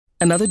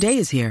Another day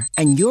is here,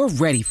 and you're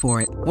ready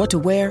for it. What to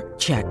wear?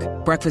 Check.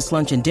 Breakfast,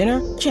 lunch, and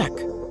dinner? Check.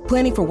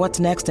 Planning for what's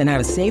next and how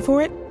to save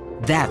for it?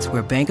 That's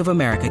where Bank of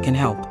America can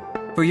help.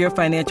 For your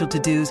financial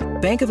to-dos,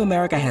 Bank of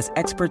America has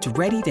experts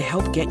ready to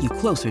help get you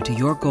closer to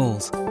your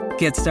goals.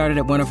 Get started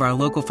at one of our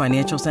local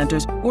financial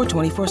centers or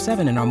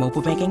 24/7 in our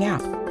mobile banking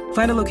app.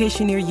 Find a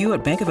location near you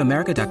at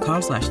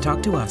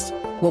bankofamerica.com/talktous.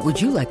 What would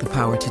you like the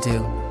power to do?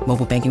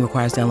 Mobile banking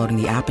requires downloading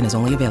the app and is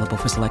only available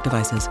for select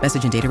devices.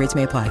 Message and data rates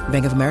may apply.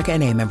 Bank of America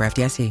N.A., member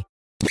FDIC.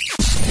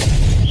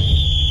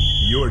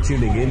 You're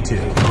tuning into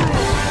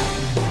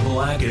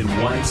Black and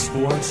White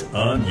Sports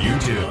on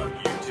YouTube.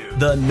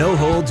 The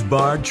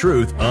no-holds-barred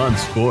truth on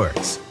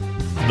sports.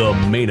 The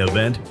main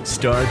event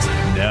starts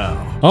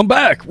now. I'm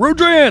back.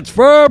 Rudrance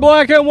for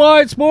Black and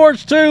White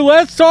Sports 2.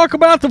 Let's talk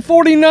about the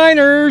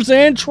 49ers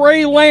and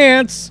Trey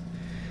Lance,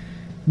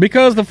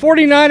 because the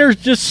 49ers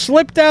just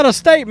slipped out a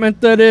statement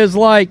that is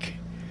like,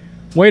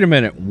 wait a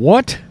minute,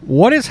 what?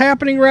 What is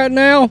happening right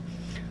now?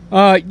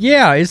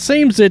 Yeah, it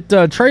seems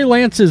that Trey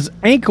Lance's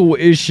ankle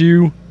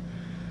issue,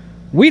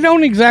 we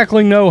don't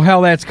exactly know how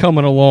that's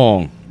coming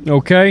along,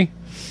 okay?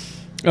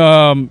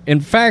 In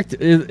fact,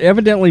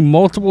 evidently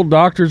multiple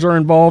doctors are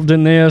involved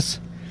in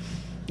this.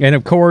 And,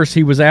 of course,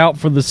 he was out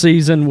for the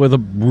season with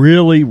a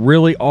really,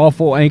 really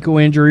awful ankle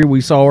injury we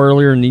saw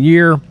earlier in the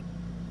year.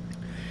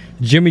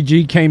 Jimmy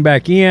G came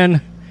back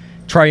in,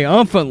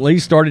 triumphantly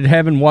started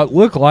having what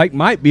looked like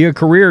might be a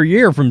career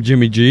year from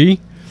Jimmy G.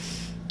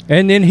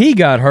 And then he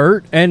got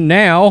hurt, and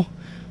now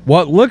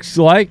what looks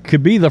like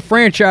could be the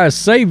franchise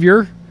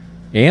savior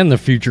and the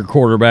future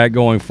quarterback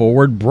going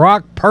forward,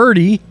 Brock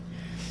Purdy,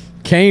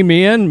 came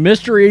in.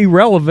 Mr.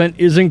 Irrelevant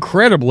is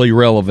incredibly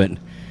relevant,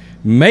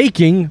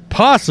 making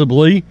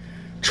possibly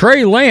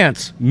Trey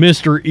Lance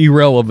Mr.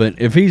 Irrelevant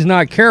if he's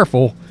not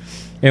careful.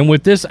 And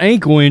with this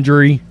ankle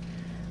injury,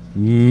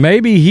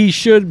 maybe he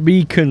should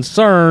be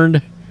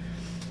concerned.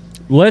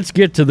 Let's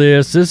get to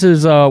this. This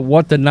is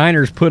what the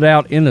Niners put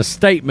out in a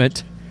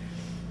statement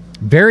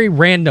very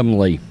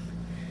randomly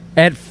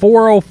at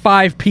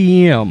 4:05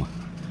 p.m.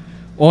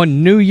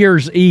 on New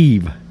Year's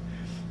Eve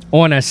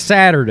on a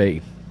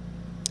Saturday.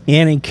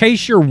 And in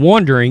case you're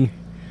wondering,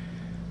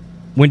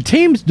 when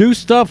teams do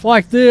stuff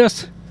like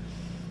this,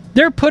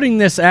 they're putting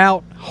this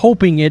out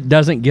hoping it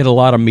doesn't get a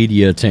lot of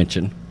media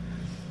attention.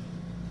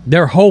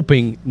 They're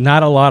hoping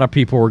not a lot of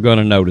people are going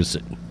to notice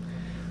it.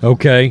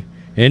 Okay?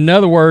 In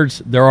other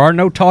words, there are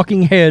no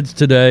talking heads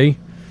today.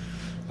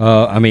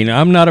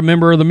 I'm not a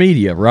member of the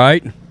media,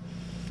 right?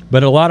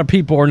 But a lot of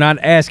people are not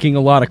asking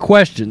a lot of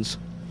questions.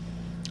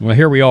 Well,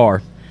 here we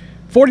are.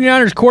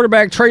 49ers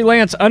quarterback Trey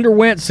Lance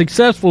underwent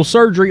successful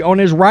surgery on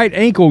his right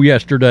ankle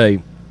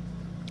yesterday.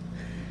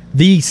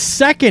 The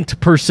second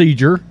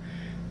procedure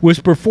was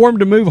performed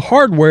to move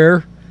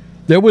hardware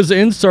that was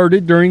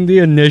inserted during the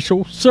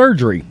initial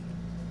surgery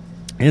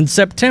in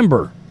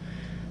September.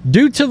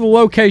 Due to the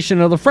location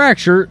of the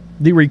fracture,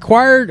 the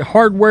required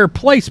hardware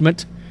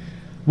placement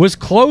was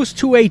close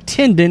to a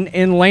tendon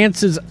in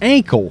Lance's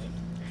ankle.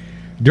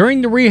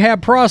 During the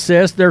rehab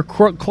process, their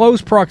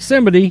close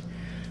proximity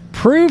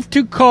proved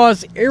to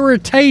cause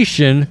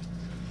irritation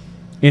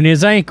in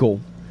his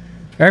ankle.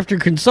 After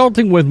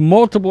consulting with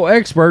multiple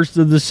experts,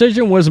 the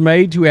decision was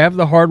made to have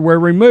the hardware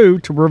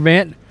removed to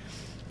prevent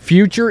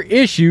future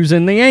issues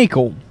in the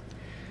ankle.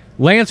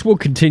 Lance will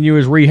continue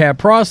his rehab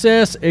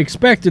process,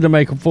 expected to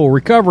make a full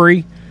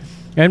recovery,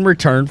 and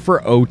return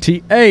for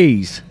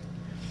OTAs.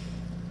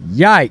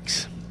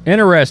 Yikes.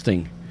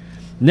 Interesting.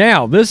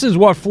 Now, this is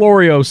what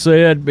Florio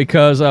said,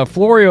 because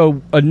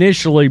Florio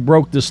initially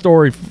broke the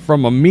story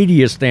from a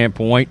media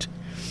standpoint.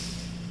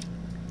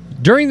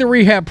 During the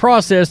rehab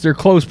process, their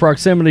close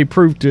proximity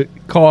proved to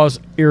cause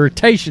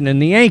irritation in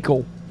the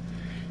ankle.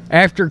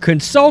 After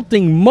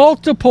consulting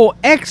multiple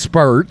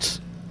experts,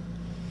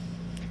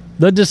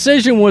 the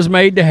decision was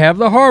made to have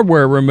the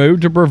hardware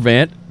removed to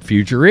prevent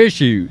future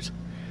issues.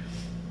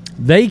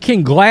 They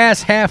can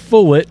glass half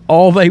full it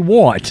all they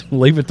want.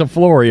 Leave it to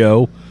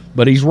Florio,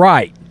 but he's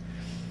right.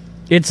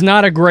 It's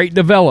not a great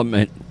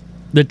development.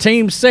 The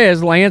team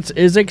says Lance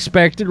is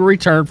expected to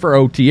return for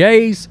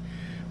OTAs,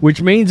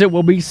 which means it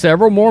will be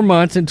several more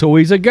months until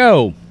he's a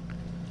go.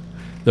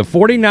 The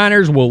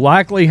 49ers will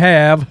likely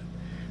have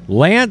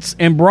Lance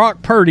and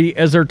Brock Purdy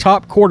as their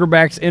top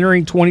quarterbacks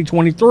entering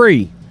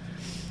 2023.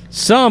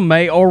 Some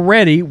may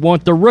already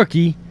want the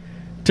rookie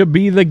to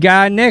be the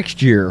guy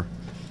next year.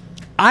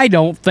 I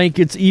don't think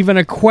it's even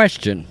a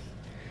question.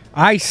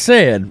 I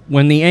said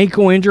when the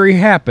ankle injury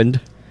happened,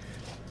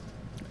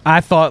 I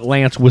thought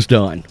Lance was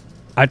done.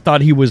 I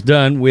thought he was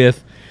done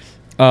with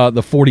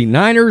the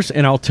 49ers,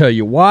 and I'll tell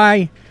you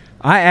why.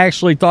 I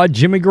actually thought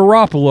Jimmy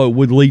Garoppolo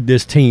would lead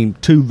this team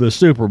to the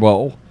Super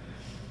Bowl.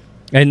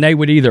 And they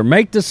would either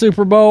make the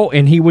Super Bowl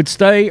and he would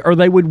stay, or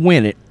they would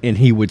win it and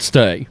he would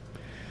stay.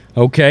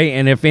 Okay,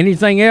 and if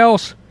anything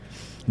else,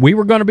 we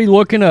were going to be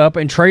looking up,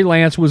 and Trey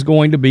Lance was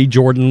going to be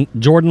Jordan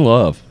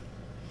Love.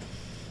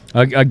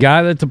 A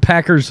guy that the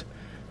Packers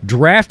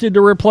drafted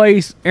to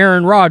replace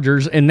Aaron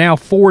Rodgers, and now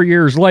 4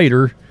 years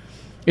later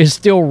is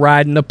still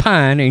riding the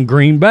pine in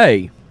Green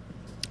Bay.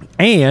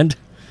 And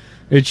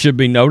it should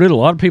be noted, a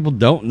lot of people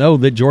don't know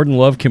that Jordan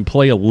Love can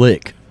play a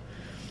lick.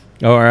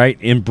 All right,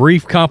 in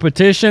brief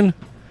competition,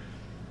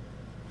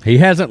 he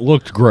hasn't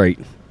looked great.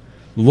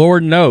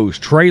 Lord knows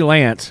Trey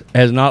Lance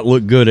has not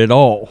looked good at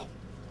all.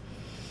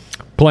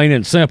 Plain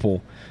and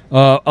simple.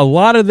 A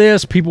lot of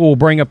this, people will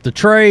bring up the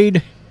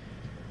trade.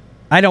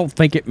 I don't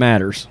think it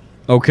matters.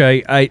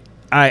 Okay,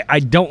 I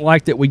don't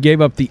like that we gave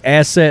up the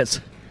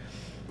assets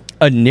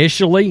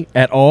initially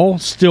at all.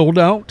 Still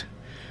don't.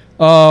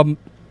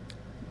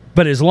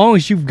 But as long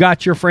as you've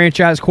got your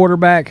franchise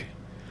quarterback,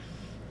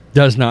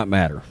 does not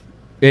matter.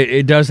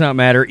 It does not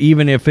matter,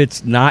 even if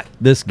it's not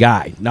this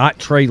guy, not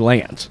Trey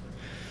Lance.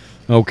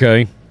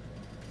 Okay?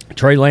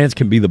 Trey Lance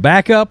can be the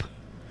backup,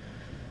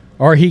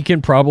 or he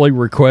can probably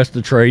request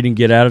a trade and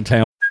get out of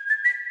town.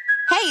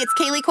 Hey, it's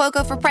Kaylee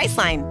Cuoco for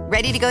Priceline.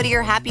 Ready to go to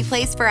your happy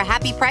place for a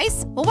happy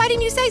price? Well, why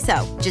didn't you say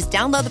so? Just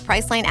download the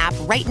Priceline app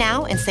right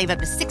now and save up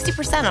to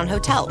 60% on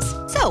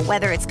hotels. So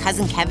whether it's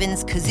Cousin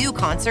Kevin's Kazoo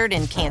Concert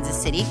in Kansas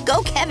City,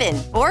 go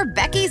Kevin, or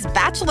Becky's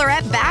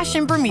Bachelorette Bash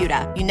in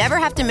Bermuda, you never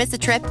have to miss a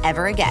trip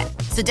ever again.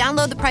 So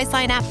download the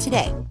Priceline app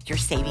today. Your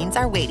savings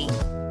are waiting.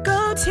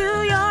 Go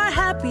to your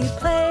happy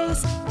place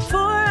for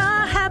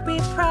a happy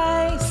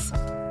price.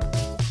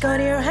 Go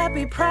to your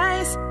happy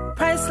price,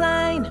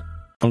 Priceline.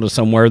 To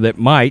somewhere that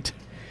might,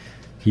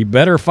 he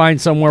better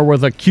find somewhere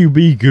with a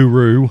QB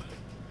guru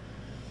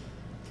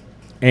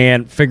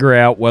and figure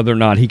out whether or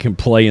not he can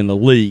play in the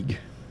league.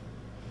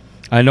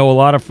 I know a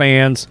lot of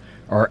fans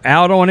are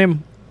out on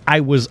him. I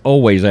was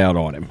always out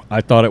on him.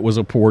 I thought it was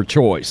a poor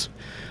choice.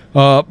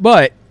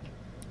 But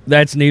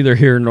that's neither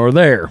here nor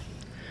there.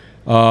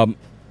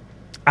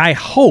 I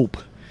hope,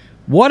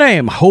 what I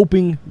am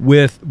hoping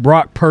with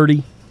Brock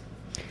Purdy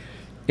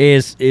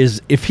is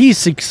if he's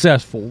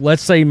successful,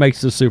 let's say he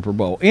makes the Super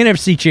Bowl,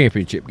 NFC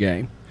Championship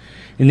game,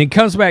 and then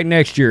comes back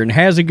next year and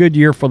has a good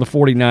year for the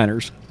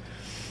 49ers,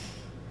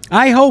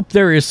 I hope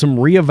there is some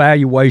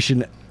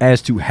reevaluation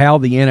as to how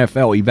the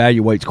NFL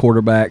evaluates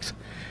quarterbacks,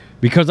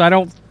 because I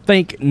don't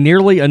think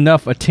nearly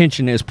enough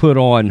attention is put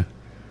on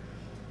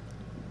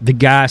the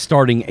guy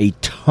starting a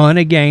ton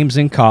of games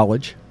in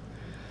college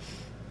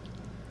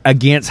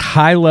against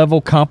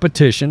high-level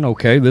competition.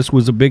 Okay, this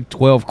was a Big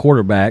 12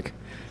 quarterback.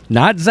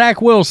 Not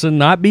Zach Wilson,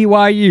 not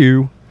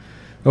BYU,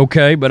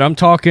 okay, but I'm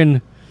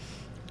talking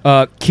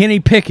Kenny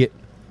Pickett.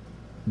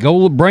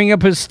 Go bring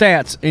up his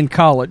stats in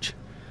college.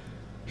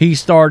 He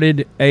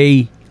started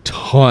a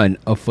ton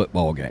of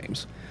football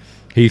games.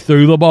 He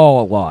threw the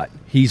ball a lot.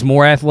 He's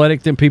more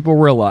athletic than people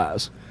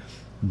realize.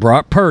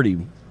 Brock Purdy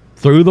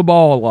threw the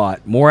ball a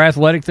lot, more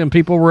athletic than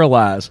people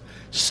realize,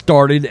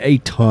 started a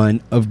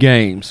ton of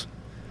games.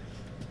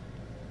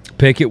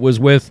 Pickett was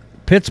with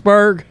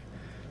Pittsburgh,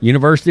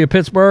 University of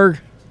Pittsburgh,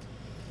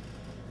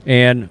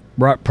 and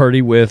Brock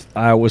Purdy with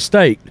Iowa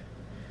State.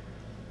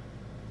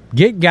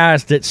 Get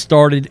guys that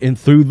started and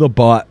threw the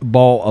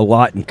ball a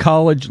lot in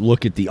college.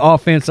 Look at the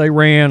offense they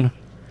ran.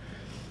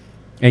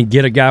 And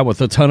get a guy with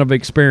a ton of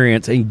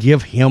experience and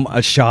give him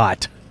a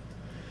shot.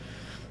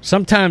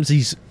 Sometimes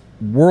these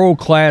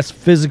world-class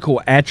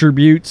physical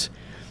attributes,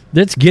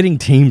 that's getting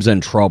teams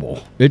in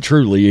trouble. It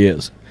truly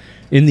is.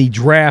 In the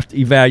draft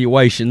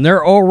evaluation,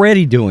 they're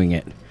already doing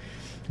it.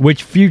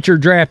 Which future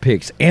draft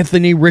picks?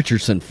 Anthony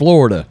Richardson,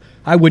 Florida.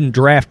 I wouldn't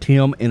draft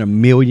him in a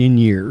million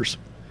years.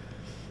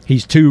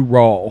 He's too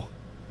raw.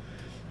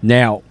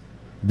 Now,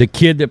 the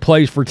kid that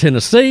plays for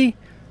Tennessee,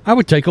 I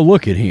would take a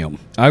look at him.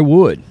 I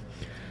would.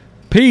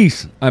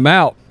 Peace. I'm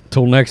out.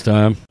 Till next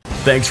time.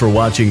 Thanks for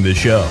watching the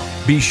show.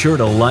 Be sure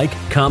to like,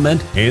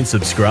 comment, and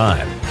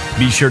subscribe.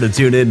 Be sure to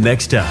tune in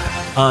next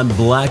time on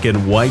Black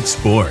and White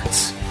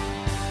Sports.